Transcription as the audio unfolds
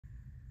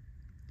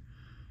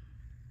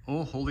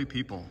Oh, holy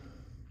people.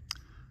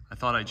 I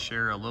thought I'd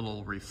share a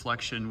little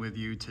reflection with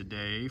you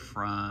today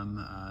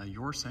from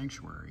your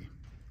sanctuary,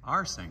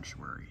 our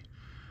sanctuary.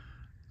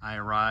 I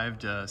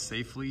arrived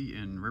safely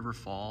in River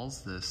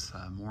Falls this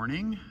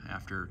morning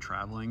after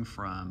traveling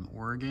from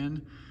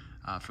Oregon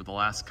for the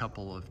last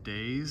couple of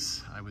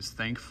days. I was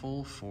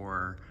thankful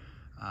for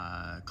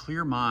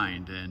clear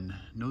mind and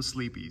no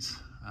sleepies,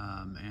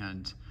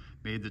 and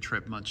made the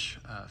trip much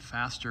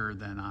faster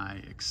than I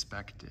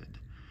expected.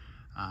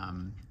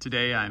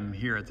 Today I'm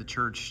here at the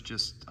church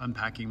just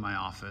unpacking my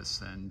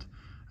office and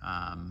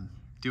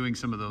doing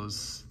some of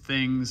those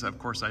things. Of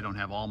course, I don't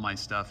have all my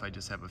stuff. I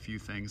just have a few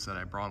things that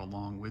I brought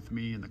along with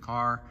me in the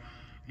car.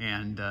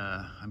 And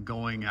I'm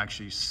going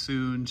actually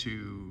soon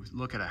to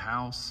look at a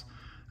house.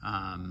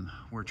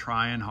 We're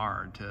trying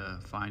hard to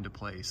find a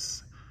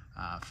place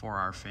for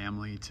our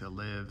family to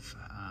live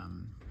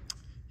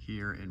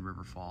here in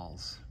River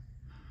Falls.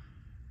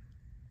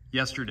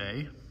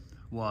 Yesterday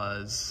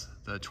was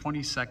the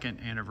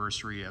 22nd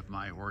anniversary of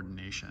my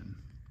ordination.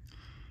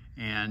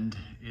 And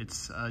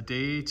it's a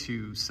day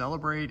to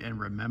celebrate and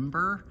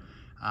remember,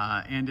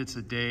 and it's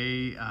a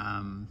day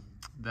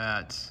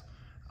that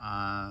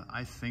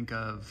I think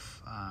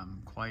of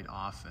quite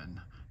often.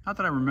 Not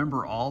that I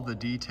remember all the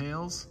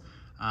details,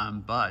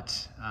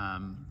 but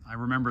I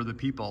remember the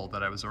people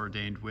that I was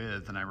ordained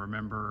with, and I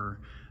remember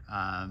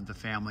the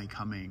family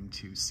coming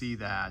to see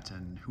that,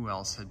 and who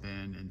else had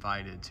been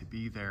invited to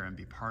be there and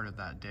be part of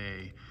that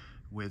day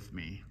with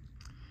me.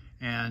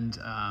 And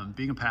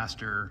being a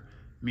pastor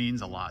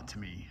means a lot to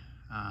me.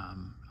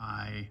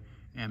 I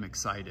am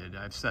excited.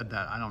 I've said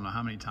that I don't know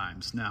how many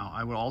times. Now,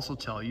 I would also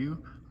tell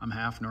you I'm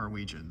half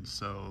Norwegian,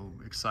 so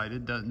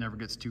excited never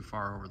gets too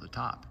far over the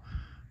top.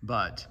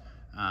 But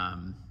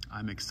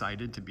I'm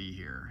excited to be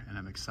here, and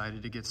I'm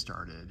excited to get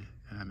started,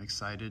 and I'm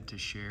excited to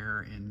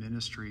share in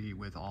ministry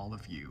with all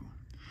of you.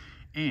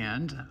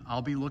 And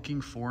I'll be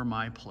looking for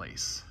my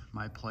place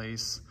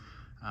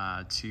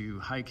to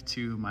hike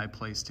to, my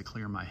place to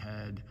clear my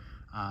head,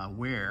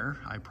 where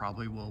I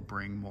probably will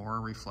bring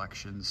more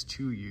reflections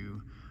to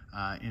you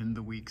in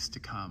the weeks to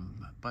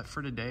come. But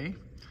for today,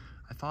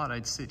 I thought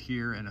I'd sit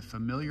here in a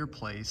familiar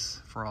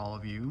place for all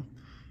of you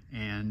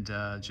and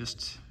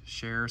just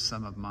share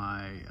some of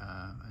my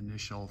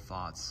initial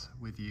thoughts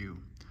with you.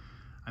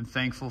 I'm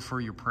thankful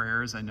for your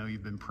prayers. I know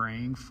you've been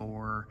praying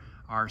for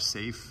our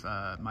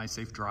my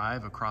safe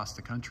drive across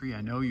the country.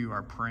 I know you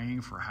are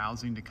praying for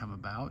housing to come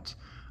about.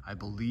 I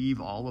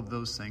believe all of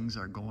those things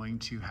are going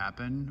to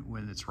happen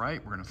when it's right.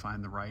 We're going to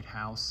find the right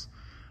house.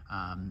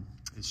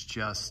 It's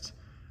just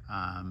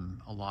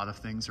a lot of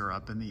things are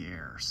up in the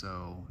air,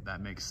 so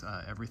that makes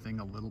everything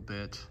a little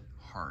bit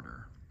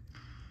harder.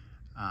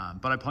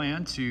 But I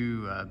plan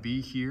to be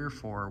here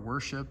for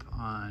worship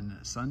on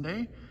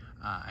Sunday.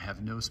 I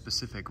have no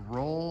specific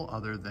role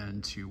other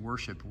than to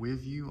worship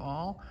with you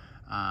all,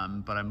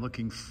 but I'm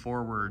looking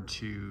forward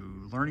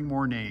to learning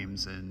more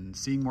names and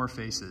seeing more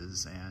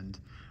faces and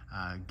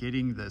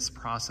getting this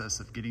process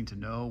of getting to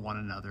know one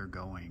another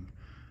going.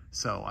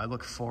 So I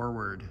look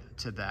forward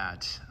to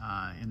that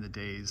in the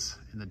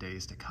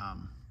days to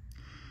come.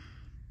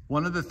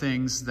 One of the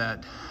things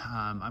that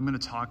I'm going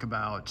to talk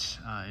about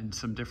in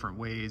some different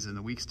ways in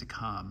the weeks to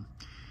come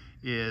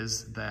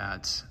is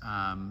that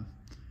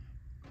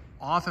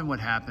often what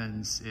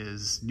happens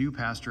is new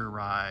pastor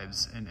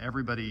arrives and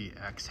everybody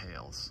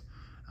exhales.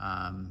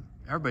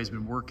 Everybody's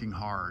been working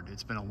hard.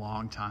 It's been a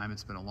long time.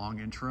 It's been a long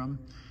interim.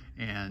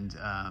 And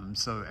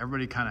so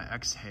everybody kind of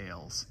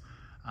exhales.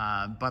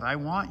 But I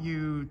want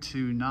you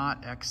to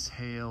not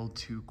exhale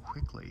too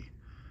quickly,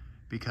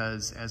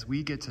 because as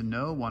we get to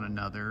know one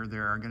another,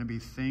 there are going to be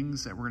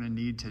things that we're going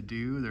to need to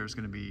do. There's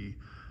going to be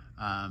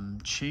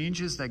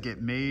changes that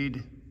get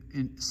made,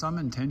 some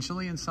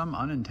intentionally and some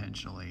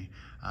unintentionally,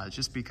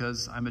 just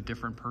because I'm a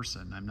different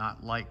person. I'm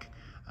not like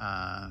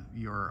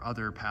your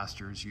other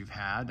pastors you've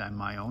had. I'm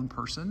my own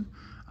person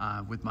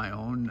with my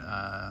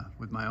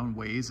own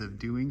ways of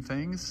doing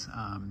things.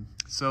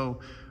 So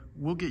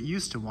we'll get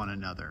used to one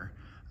another.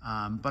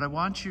 But I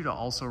want you to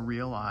also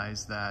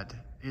realize that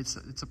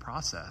it's a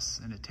process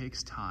and it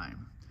takes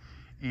time.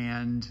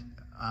 And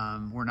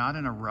we're not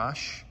in a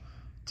rush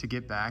to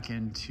get back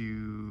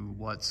into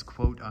what's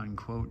quote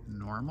unquote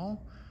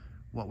normal.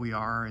 What we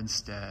are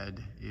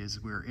instead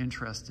is we're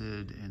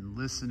interested in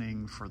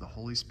listening for the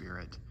Holy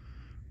Spirit.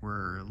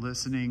 We're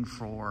listening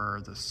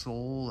for the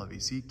soul of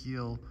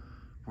Ezekiel.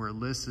 We're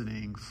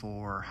listening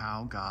for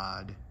how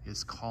God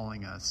is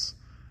calling us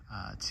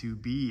to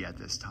be at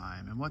this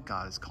time and what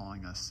God is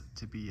calling us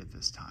to be at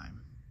this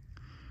time.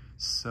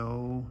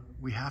 So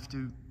we have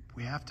to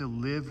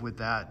live with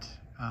that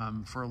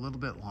for a little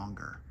bit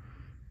longer.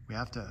 We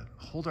have to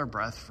hold our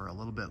breath for a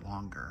little bit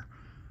longer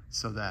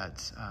so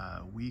that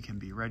we can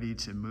be ready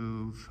to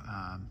move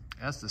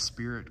as the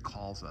Spirit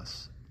calls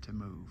us to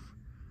move.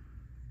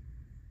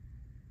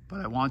 But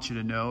I want you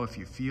to know, if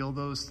you feel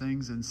those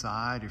things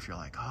inside, if you're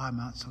like, oh, I'm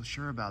not so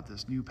sure about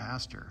this new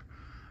pastor,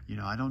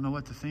 I don't know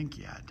what to think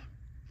yet.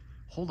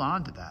 Hold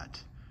on to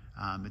that.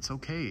 It's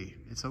okay.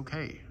 It's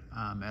okay.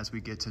 as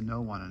we get to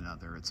know one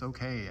another. It's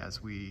okay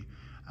as we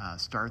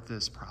start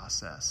this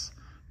process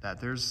that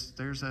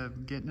there's a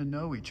getting to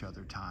know each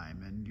other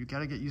time, and you got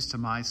to get used to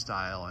my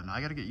style, and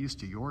I got to get used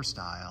to your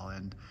style,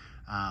 and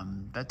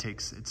that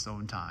takes its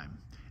own time,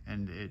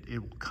 and it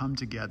will come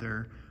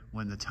together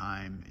when the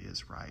time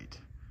is right.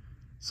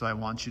 So I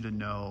want you to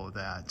know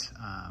that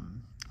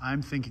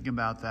I'm thinking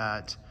about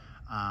that,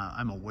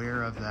 I'm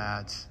aware of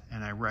that,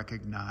 and I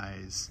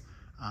recognize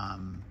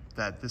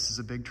that this is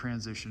a big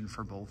transition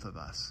for both of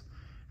us.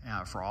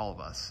 For all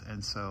of us.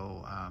 And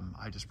so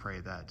I just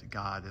pray that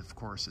God, of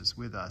course, is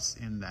with us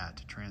in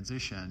that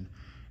transition,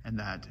 and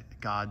that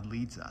God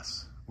leads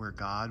us where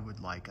God would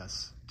like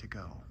us to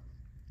go.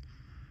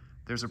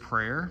 There's a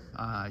prayer.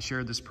 I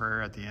shared this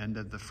prayer at the end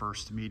of the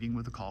first meeting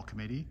with the call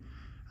committee,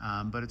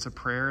 but it's a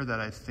prayer that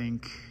I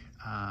think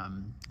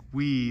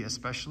we,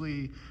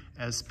 especially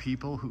as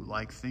people who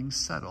like things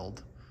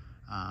settled,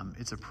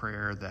 it's a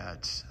prayer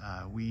that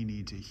we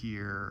need to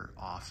hear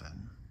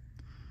often.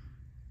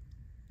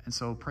 And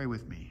so pray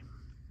with me.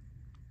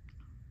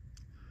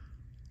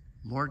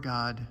 Lord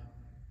God,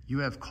 you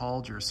have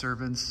called your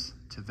servants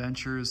to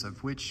ventures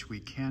of which we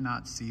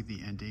cannot see the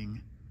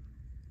ending,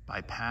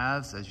 by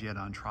paths as yet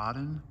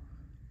untrodden,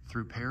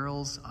 through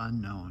perils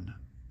unknown.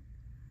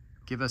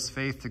 Give us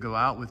faith to go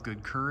out with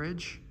good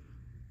courage,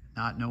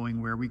 not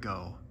knowing where we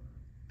go,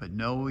 but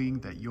knowing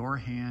that your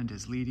hand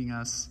is leading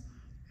us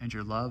and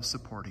your love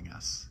supporting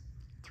us.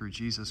 Through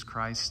Jesus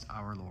Christ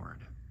our Lord.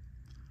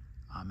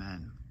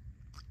 Amen.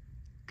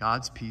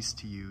 God's peace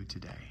to you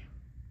today.